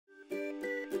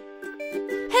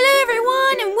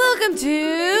Welcome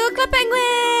to Club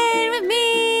Penguin with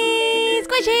me,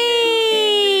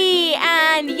 Sqaishey!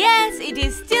 And yes, it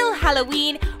is still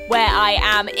Halloween where I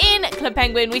am in Club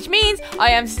Penguin, which means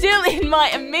I am still in my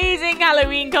amazing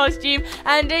Halloween costume.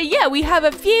 And yeah, we have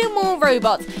a few more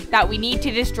robots that we need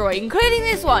to destroy, including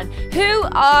this one. Who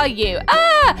are you?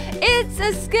 Ah, it's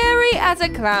as scary as a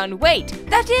clown. Wait,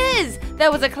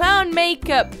 there was a clown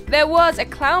makeup. There was a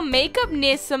clown makeup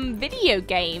near some video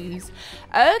games.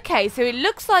 Okay, so it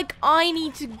looks like I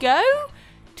need to go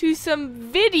to some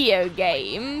video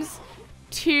games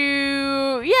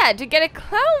to get a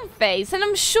clown face. And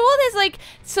I'm sure there's like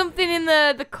something in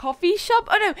the coffee shop.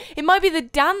 Oh no, it might be the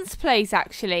dance place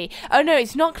actually. Oh no,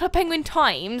 it's not Club Penguin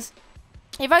Times.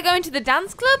 If I go into the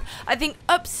dance club, I think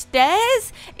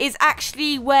upstairs is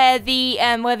actually where the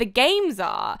games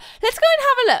are. Let's go and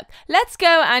have a look. Let's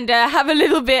go and have a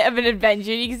little bit of an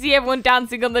adventure. You can see everyone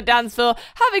dancing on the dance floor,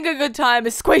 having a good time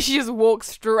as Sqaishey just walks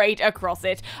straight across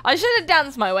it. I should have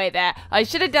danced my way there. And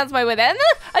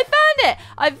look, I found it.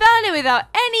 I found it without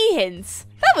any hints.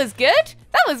 That was good.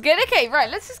 Okay, right,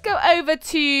 let's just go over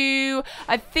to,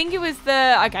 I think it was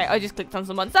okay, I just clicked on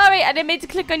someone. Sorry, I didn't mean to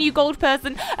click on you, gold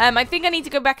person. I think I need to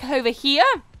go back over here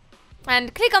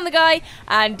and click on the guy,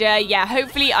 and yeah,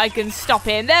 hopefully I can stop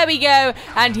him. There we go,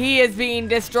 and he has been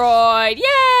destroyed.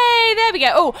 Yay, there we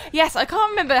go. Oh, yes, I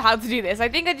can't remember how to do this. I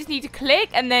think I just need to click,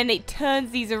 and then it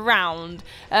turns these around.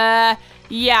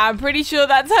 Yeah, I'm pretty sure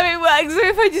that's how it works. So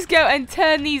if I just go and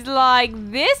turn these like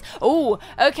this. Oh,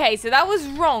 okay, so that was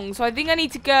wrong. So I think I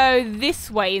need to go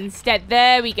this way instead.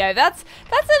 There we go. That's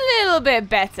a little bit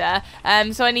better.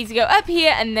 So I need to go up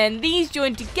here and then these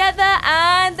join together,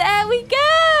 and there we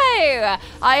go.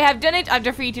 I have done it. I've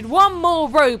defeated one more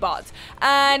robot.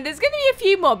 And there's going to be a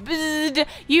few more. Bzzz,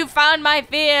 you found my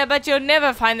fear, but you'll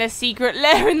never find the secret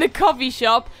lair in the coffee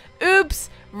shop. Oops.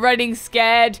 Running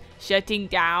scared, shutting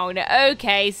down.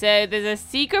 Okay, so there's a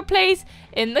secret place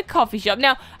in the coffee shop.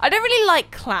 Now, I don't really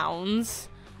like clowns,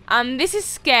 and this is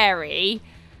scary,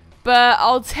 but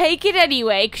I'll take it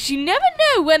anyway, because you never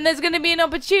know when there's going to be an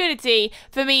opportunity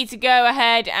for me to go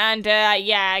ahead and,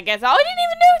 yeah, I guess. Oh, I didn't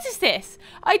even notice this.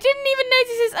 I didn't even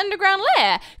notice this underground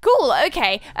lair. Cool,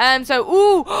 okay. So,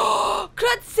 ooh,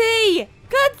 Klutzy!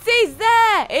 Klutzy's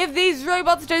there! If these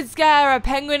robots don't scare a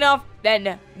penguin off,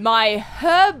 then my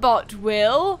Herbot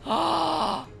will.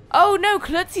 Oh no,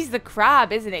 Klutzy's the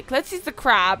crab, isn't it? Klutzy's the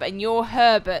crab, and you're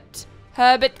Herbert.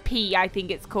 Herbert P, I think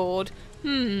it's called.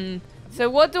 So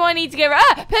what do I need to get?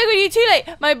 Ah, Penguin, you're too late.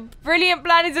 My brilliant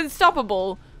plan is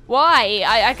unstoppable. Why?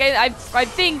 I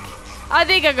think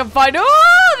I can find.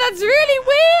 Oh, that's really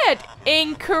weird.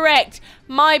 Incorrect.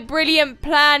 My brilliant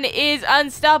plan is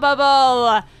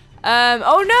unstoppable.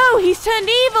 Oh no, he's turned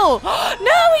evil.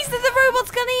 No, the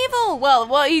robot's gone evil.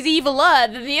 Well, he's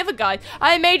eviler than the other guy.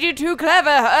 I made you too clever,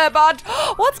 Herbert.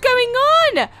 What's going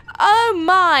on? Oh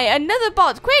my, another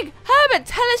bot. Quick, Herbert,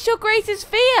 tell us your greatest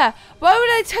fear. Why would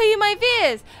I tell you my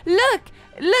fears? Look,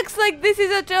 looks like this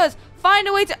is up to us. Find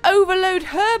a way to overload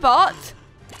Herbert.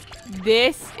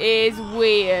 This is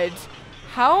weird.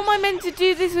 How am I meant to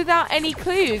do this without any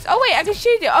clues? Oh wait, I can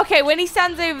shoot it. Okay, when he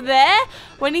stands over there,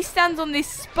 when he stands on this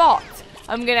spot,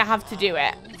 I'm gonna have to do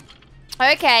it.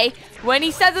 Okay, when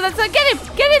he stands on that side, get him,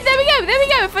 there we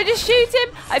go. If I just shoot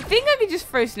him, I think I can just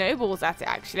throw snowballs at it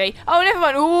actually. Oh, never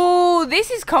mind. Ooh, this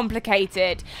is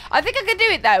complicated. I think I can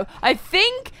do it though. I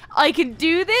think I can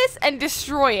do this and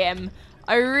destroy him.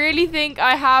 I really think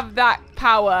I have that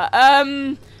power.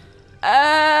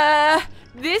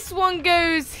 This one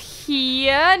goes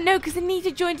here. No, because they need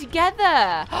to join together.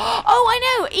 Oh, I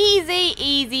know.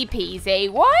 Easy peasy.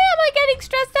 Why am I getting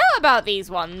stressed out about these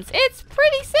ones? It's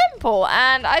pretty simple,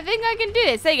 and I think I can do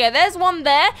this. There you go. There's one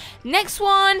there. Next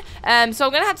one. So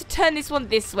I'm going to have to turn this one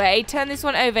this way. Turn this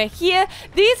one over here.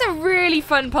 These are really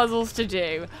fun puzzles to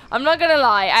do. I'm not going to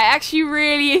lie. I actually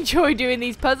really enjoy doing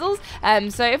these puzzles.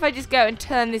 So if I just go and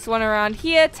turn this one around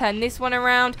here, turn this one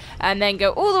around, and then go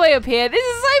all the way up here. This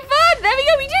is so fun. There we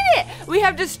go. We did it. We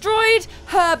have destroyed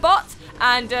Herbot,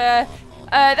 and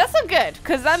that's not good,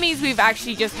 because that means we've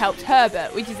actually just helped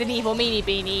Herbert, which is an evil meanie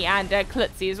beanie, and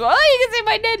Klutzy as well. Oh, you can see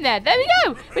my name there. There we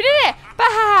go. We did it.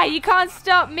 Bah! You can't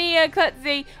stop me,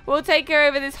 Klutzy. We'll take her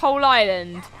over this whole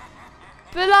island.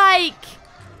 But like,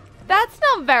 that's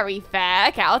not very fair.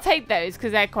 Okay, I'll take those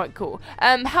because they're quite cool.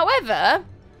 However,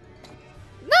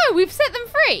 no, we've set them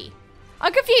free.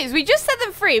 I'm confused. We just set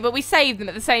them free, but we saved them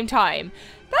at the same time.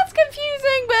 That's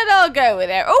confusing, but I'll go with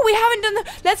it. Oh, we haven't done the...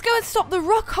 Let's go and stop the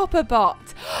rock hopper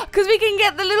bot, because we can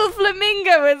get the little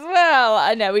flamingo as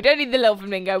well. No, we don't need the little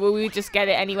flamingo. Well, we'll just get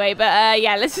it anyway. But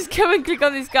yeah, let's just go and click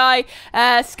on this guy.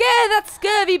 Scare that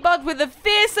scurvy bot with a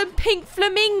fearsome pink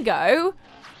flamingo.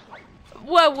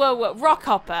 Whoa.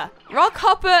 Rockhopper.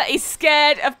 Rockhopper is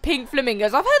scared of pink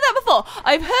flamingos. I've heard that before.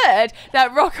 I've heard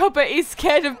that Rockhopper is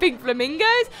scared of pink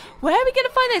flamingos. Where are we going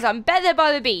to find those? I bet they're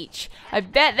by the beach. I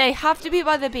bet they have to be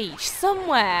by the beach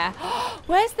somewhere.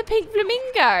 Where's the pink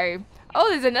flamingo? Oh,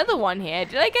 there's another one here.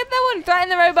 Did I get that one? Threaten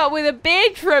the robot with a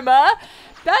beard trimmer.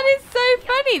 That is so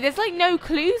funny. There's like no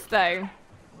clues though.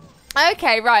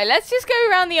 Okay, right, let's just go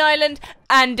around the island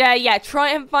and, yeah, try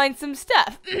and find some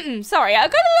stuff. Sorry, I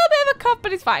got a little bit of a cough,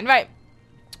 but it's fine. Right,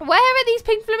 where are these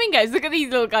pink flamingos? Look at these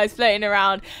little guys floating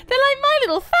around. They're like my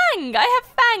little Fang. I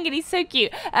have Fang, and he's so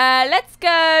cute. Let's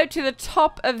go to the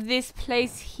top of this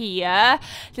place here.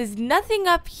 There's nothing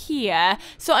up here.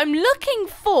 So I'm looking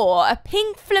for a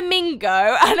pink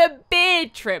flamingo and a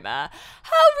beard trimmer.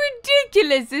 How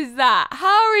ridiculous is that?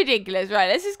 How ridiculous. Right,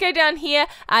 let's just go down here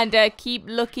and keep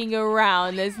looking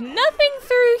around. There's nothing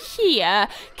through here.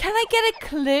 Can I get a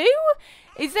clue?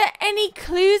 Is there any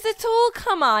clues at all?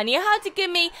 Come on, you have to give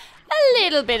me a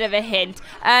little bit of a hint.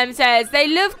 Says they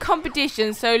love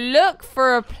competition, so look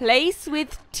for a place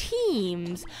with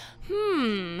teams.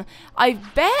 I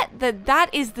bet that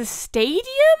is the stadium?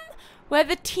 Where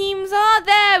the teams are?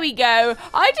 There we go.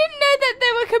 I didn't know that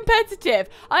they were competitive.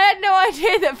 I had no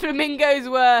idea that flamingos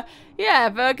were,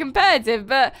 competitive,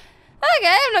 but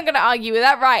okay, I'm not going to argue with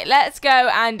that. Right, let's go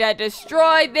and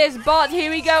destroy this bot.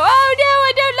 Here we go. Oh no,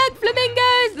 I don't like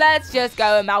flamingos. Let's just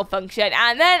go and malfunction,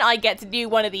 and then I get to do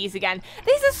one of these again.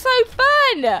 These are so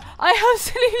fun. I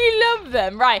absolutely love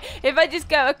them. Right, if I just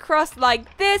go across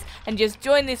like this and just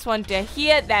join this one to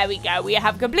here, there we go. We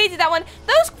have completed that one.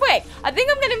 That was quick. I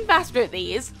think I'm getting faster at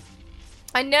these.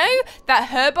 I know that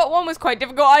Herbot one was quite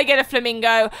difficult. I get a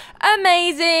flamingo.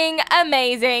 Amazing,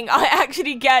 amazing. I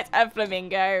actually get a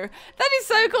flamingo. That is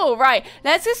so cool. Right,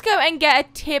 let's just go and get a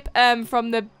tip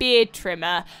from the beard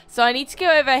trimmer. So I need to go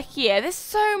over here. There's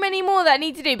so many more that I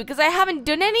need to do because I haven't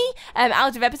done any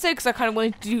out of episode because I kind of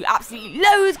wanted to do absolutely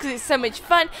loads because it's so much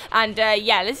fun. And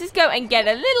yeah, let's just go and get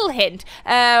a little hint.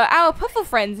 Our Puffle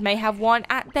friends may have one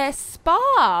at their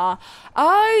spa.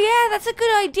 Oh yeah, that's a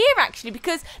good idea actually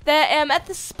because they're at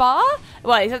the spa.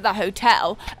 Well, it's at the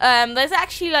hotel. There's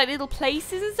actually like little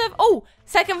places and stuff. Oh,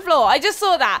 second floor. I just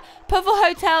saw that. Puffle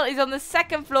Hotel is on the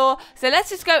second floor. So let's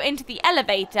just go into the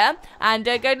elevator and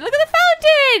go look at the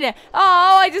fountain.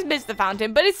 Oh, I just missed the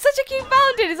fountain, but it's such a cute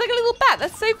fountain. It's like a little bat.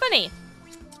 That's so funny.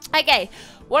 Okay,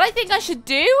 what I think I should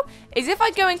do is if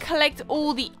I go and collect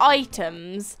all the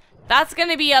items, that's going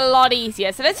to be a lot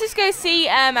easier. So let's just go see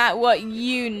at what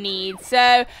you need.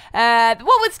 So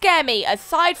what would scare me,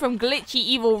 aside from glitchy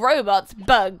evil robots,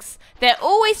 bugs. They're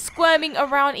always squirming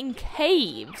around in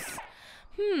caves.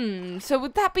 So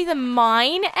would that be the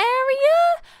mine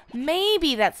area?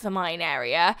 Maybe that's the mine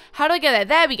area. How do I go there?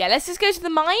 There we go. Let's just go to the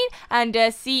mine and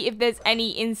see if there's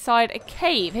any inside a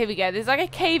cave. Here we go. There's like a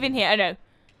cave in here. Oh no.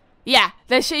 Yeah,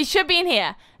 it should be in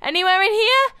here. Anywhere in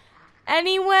here?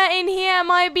 Anywhere in here? Am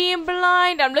I being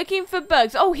blind? I'm looking for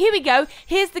bugs. Oh, here we go.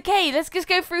 Here's the cave. Let's just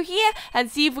go through here and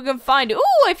see if we can find it.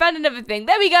 Oh, I found another thing.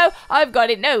 There we go. I've got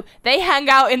it. No, they hang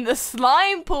out in the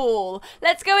slime pool.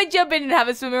 Let's go and jump in and have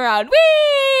a swim around.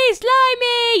 Whee!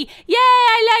 Slimy! Yeah,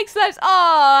 I like slimes.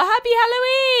 Oh, happy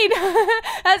Halloween.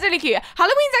 That's really cute.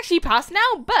 Halloween's actually past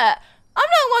now, but I'm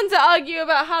not one to argue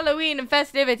about Halloween and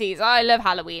festivities. I love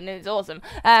Halloween and it's awesome.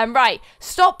 Right,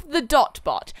 stop the Dot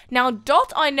bot. Now,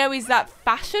 Dot I know is that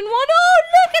fashion one. Oh,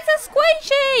 look, it's a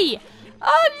Sqaishey.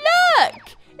 Oh,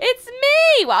 look, it's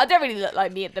me. Well, I don't really look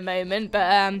like me at the moment,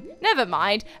 but never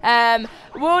mind.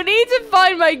 We'll need to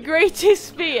find my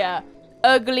greatest fear.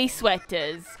 Ugly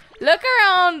sweaters. Look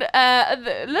around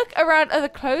other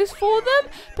clothes for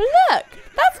them. But look,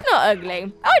 that's not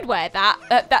ugly. I'd wear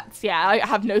that. Yeah, I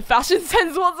have no fashion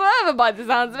sense whatsoever by the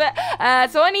sounds of it.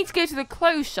 So I need to go to the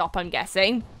clothes shop, I'm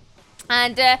guessing,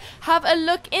 and have a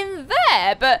look in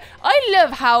there. But I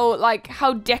love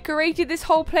how decorated this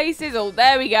whole place is. Oh,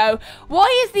 there we go.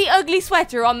 Why is the ugly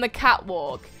sweater on the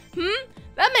catwalk?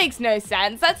 That makes no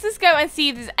sense. Let's just go and see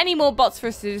if there's any more bots for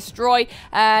us to destroy.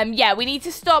 Yeah, we need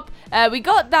to stop. We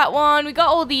got that one. We got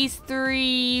all these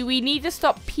three. We need to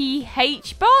stop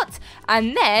PH bot,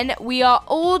 and then we are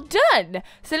all done.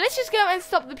 So let's just go and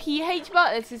stop the PH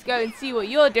bot. Let's just go and see what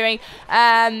you're doing.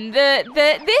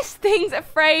 This thing's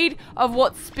afraid of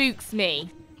what spooks me.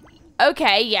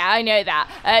 Okay, yeah, I know that.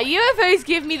 UFOs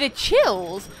give me the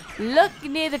chills. Look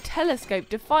near the telescope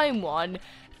to find one.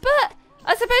 But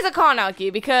I suppose I can't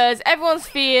argue because everyone's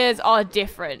fears are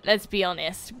different, let's be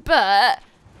honest. But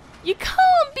you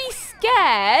can't be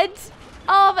scared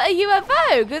of a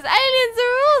UFO, because aliens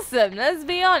are awesome, let's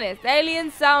be honest.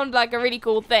 Aliens sound like a really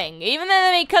cool thing, even though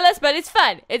they make colours, but it's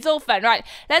fun. It's all fun. Right,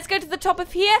 let's go to the top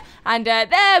of here, and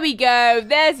there we go.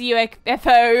 There's a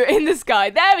UFO in the sky.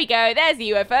 There we go. There's the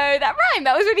UFO. That rhymed.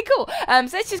 That was really cool.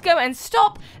 So let's just go and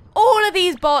stop all of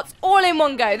these bots all in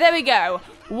one go. There we go.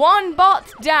 One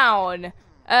bot down.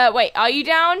 Wait, are you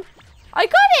down? I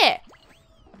got it.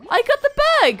 I got the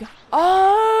bug.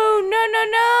 Oh,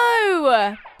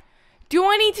 no. Do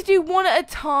I need to do one at a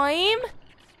time?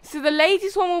 So the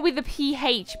latest one will be the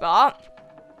PH bot.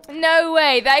 No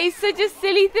way. That is such a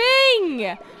silly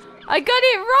thing. I got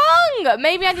it wrong.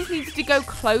 Maybe I just needed to go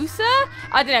closer.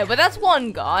 I don't know, but that's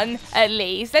one gone, at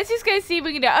least. Let's just go see if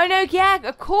we can do it. Oh, no, yeah,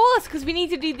 of course, because we need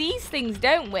to do these things,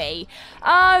 don't we?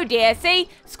 Oh, dear. See,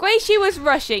 Sqaishey was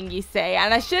rushing, you see,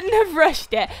 and I shouldn't have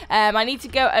rushed it. I need to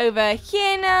go over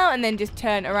here now and then just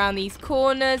turn around these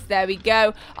corners. There we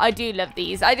go. I do love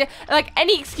these. I do, like,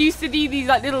 any excuse to do these,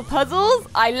 like, little puzzles,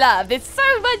 I love. It's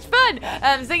so much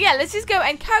fun. So, yeah, let's just go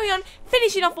and carry on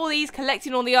finishing off all these,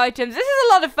 collecting all the items. This is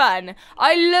a lot of fun.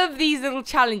 I love these little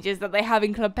challenges that they have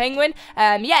in Club Penguin.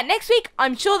 Yeah, next week,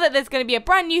 I'm sure that there's going to be a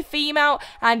brand new theme out,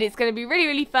 and it's going to be really,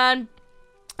 really fun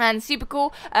and super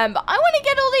cool. But I want to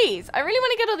get all these. I really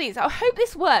want to get all these. I hope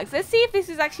this works. Let's see if this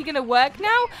is actually going to work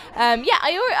now. Yeah,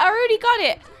 I already got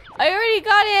it. I already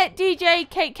got it. DJ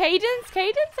Cadence,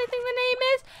 I think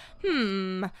the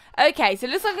name is. Okay, so it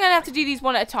looks like I'm going to have to do these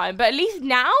one at a time. But at least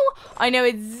now, I know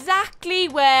exactly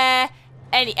where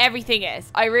everything is.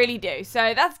 I really do.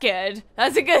 So that's good.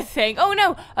 That's a good thing. Oh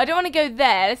no, I don't want to go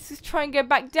there. Let's just try and go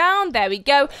back down. There we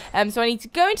go. So I need to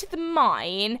go into the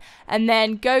mine and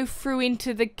then go through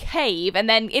into the cave and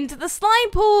then into the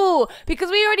slime pool,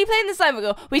 because we already played in the slime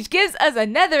pool, which gives us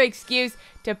another excuse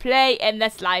to play in the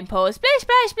slime pool. Splish,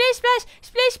 splash, splish, splash,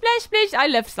 splish, splash, splish. I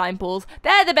love slime pools.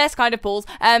 They're the best kind of pools.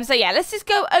 So yeah, let's just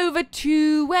go over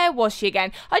to, where was she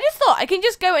again? I just thought I can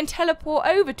just go and teleport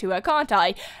over to her, can't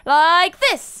I? Like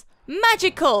this.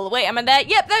 Magical. Wait, am I there?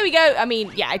 Yep, there we go. I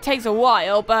mean, yeah, it takes a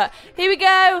while, but here we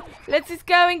go. Let's just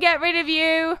go and get rid of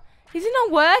you. Is it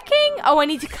not working? Oh, I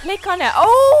need to click on it.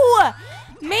 Oh,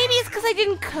 maybe it's because I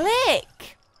didn't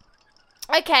click.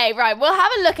 Okay, right, we'll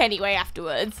have a look anyway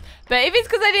afterwards. But if it's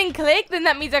because I didn't click, then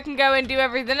that means I can go and do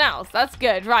everything else. That's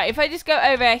good. Right, if I just go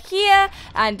over here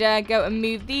and go and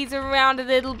move these around a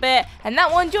little bit, and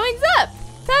that one joins up.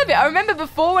 Perfect. I remember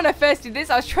before when I first did this,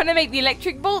 I was trying to make the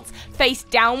electric bolts face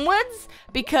downwards,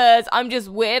 because I'm just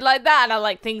weird like that, and I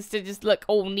like things to just look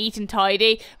all neat and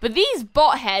tidy. But these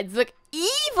bot heads look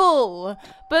evil,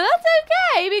 but that's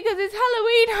okay because it's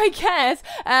Halloween, I guess.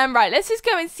 Right, let's just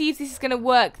go and see if this is going to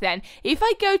work then. If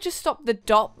I go to stop the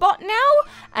dot bot now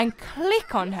and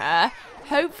click on her,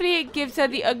 hopefully it gives her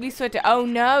the ugly sweater. Oh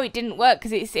no, it didn't work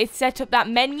because it's set up that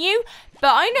menu,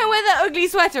 but I know where the ugly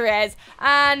sweater is,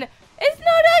 and it's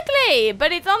not ugly,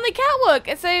 but it's on the catwalk,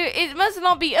 so it must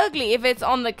not be ugly if it's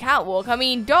on the catwalk. I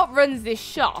mean, Dot runs this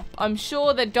shop. I'm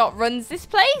sure that Dot runs this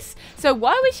place, so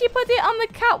why would she put it on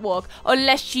the catwalk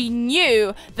unless she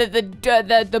knew that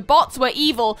the bots were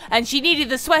evil and she needed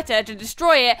the sweater to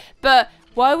destroy it? But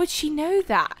why would she know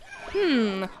that?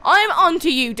 I'm onto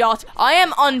you, Dot. I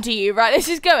am onto you. Right, let's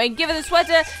just go and give her the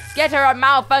sweater, get her a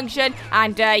malfunction,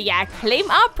 and yeah, claim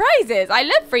our prizes. I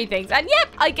love free things, and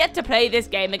yep, I get to play this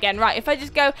game again. Right, if I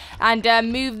just go and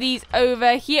move these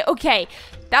over here. Okay,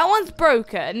 that one's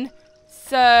broken.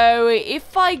 So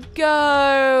if I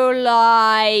go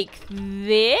like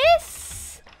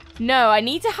this, no, I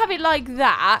need to have it like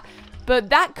that, but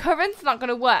that current's not going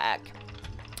to work.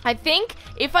 I think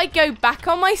if I go back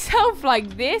on myself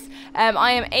like this,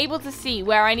 I am able to see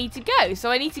where I need to go. So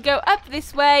I need to go up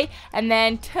this way and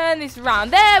then turn this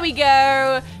around. There we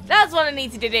go. That's what I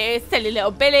need to do. Silly little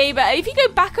Billy. But if you go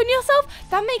back on yourself,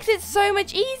 that makes it so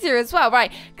much easier as well.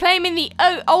 Right, claiming the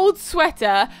old sweater.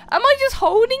 Am I just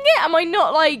holding it? Am I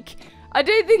not like... I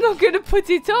don't think I'm going to put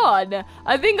it on.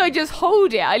 I think I just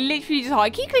hold it. I literally just hold it. I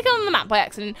keep clicking on the map by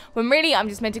accident when really I'm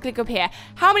just meant to click up here.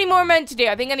 How many more am I meant to do?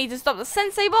 I think I need to stop the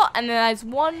Sensei bot, and then there's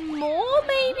one more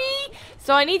maybe?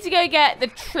 So I need to go get the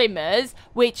trimmers,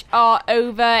 which are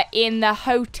over in the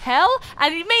hotel.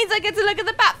 And it means I get to look at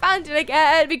the bat fountain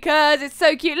again because it's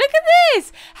so cute. Look at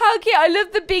this. How cute. I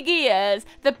love the big ears.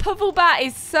 The puffle bat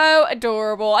is so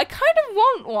adorable. I kind of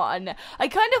want one. I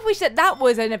kind of wish that that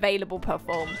was an available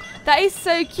puffle. That is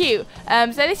so cute.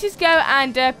 So let's just go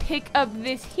and pick up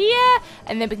this here.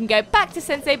 And then we can go back to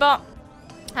Sensei bot.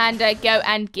 And go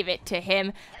and give it to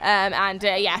him, and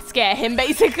yeah, scare him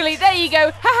basically. There you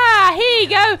go. Haha, here you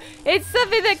go. It's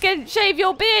something that can shave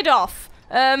your beard off.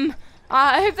 I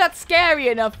hope that's scary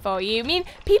enough for you. I mean,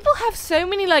 people have so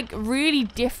many like really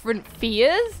different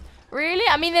fears Really?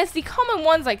 I mean, there's the common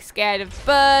ones like scared of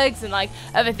bugs and like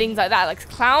other things like that. Like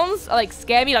clowns like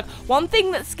scare me. Like one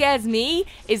thing that scares me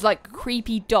is like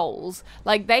creepy dolls.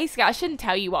 Like they scare. I shouldn't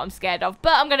tell you what I'm scared of,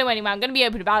 but I'm gonna anyway. I'm gonna be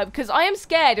open about it because I am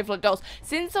scared of like dolls.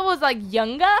 Since I was like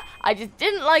younger, I just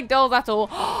didn't like dolls at all.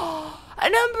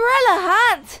 An umbrella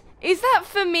hat. Is that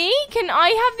for me? Can I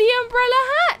have the umbrella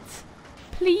hat?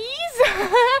 Please?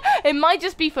 It might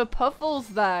just be for Puffles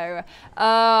though.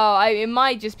 Oh, it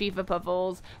might just be for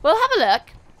Puffles. We'll have a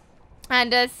look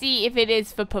and see if it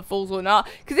is for Puffles or not.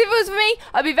 Because if it was for me,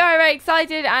 I'd be very, very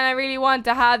excited and I really want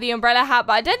to have the umbrella hat,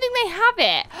 but I don't think they have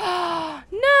it.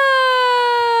 No!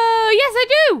 Yes, I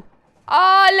do!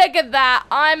 Oh, look at that.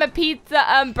 I'm a pizza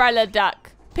umbrella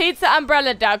duck. Pizza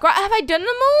umbrella duck. Right, have I done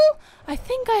them all? I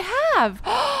think I have.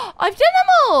 I've done them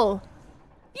all!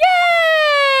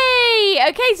 Yay!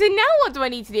 Okay, so now what do I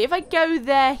need to do? If I go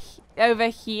there, over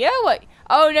here, what?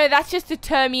 Oh no, that's just to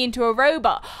turn me into a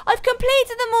robot. I've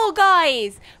completed them all,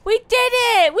 guys. We did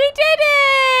it! We did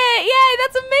it! Yay,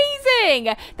 that's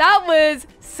amazing! That was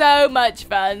so much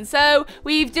fun. So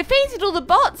we've defeated all the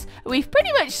bots. We've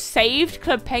pretty much saved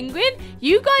Club Penguin.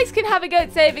 You guys can have a go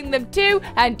at saving them too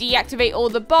and deactivate all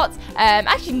the bots.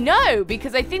 Actually, no,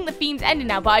 because I think the theme's ended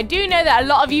now, but I do know that a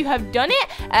lot of you have done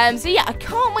it. So yeah, I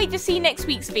can't wait to see next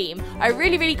week's theme. I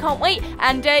really, really can't wait.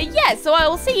 And yeah, so I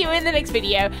will see you in the next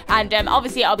video. And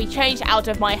obviously, I'll be changed out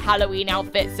of my Halloween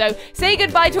outfit. So say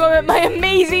goodbye to my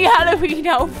amazing Halloween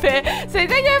outfit. So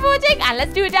thank you for watching, and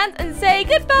let's do a dance and say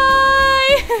goodbye.